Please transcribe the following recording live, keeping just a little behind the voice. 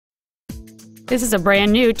This is a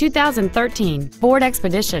brand new 2013 Ford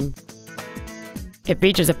Expedition. It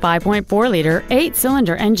features a 5.4-liter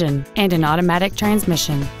 8-cylinder engine and an automatic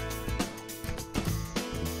transmission.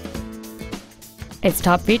 Its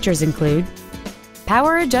top features include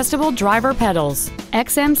power adjustable driver pedals,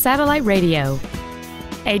 XM satellite radio,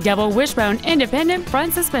 a double wishbone independent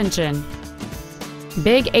front suspension,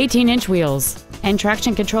 big 18-inch wheels, and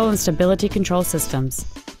traction control and stability control systems.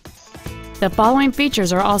 The following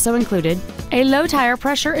features are also included: a low tire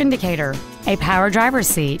pressure indicator, a power driver's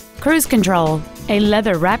seat, cruise control, a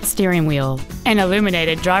leather-wrapped steering wheel, an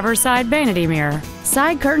illuminated driver's side vanity mirror,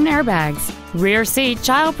 side curtain airbags, rear seat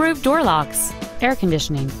child-proof door locks, air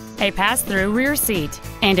conditioning, a pass-through rear seat,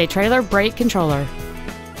 and a trailer brake controller.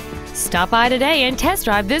 Stop by today and test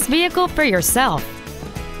drive this vehicle for yourself.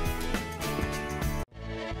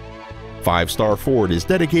 Five Star Ford is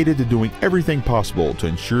dedicated to doing everything possible to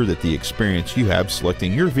ensure that the experience you have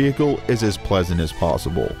selecting your vehicle is as pleasant as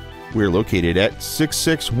possible. We're located at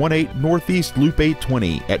 6618 Northeast Loop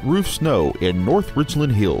 820 at Roof Snow in North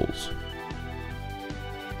Richland Hills.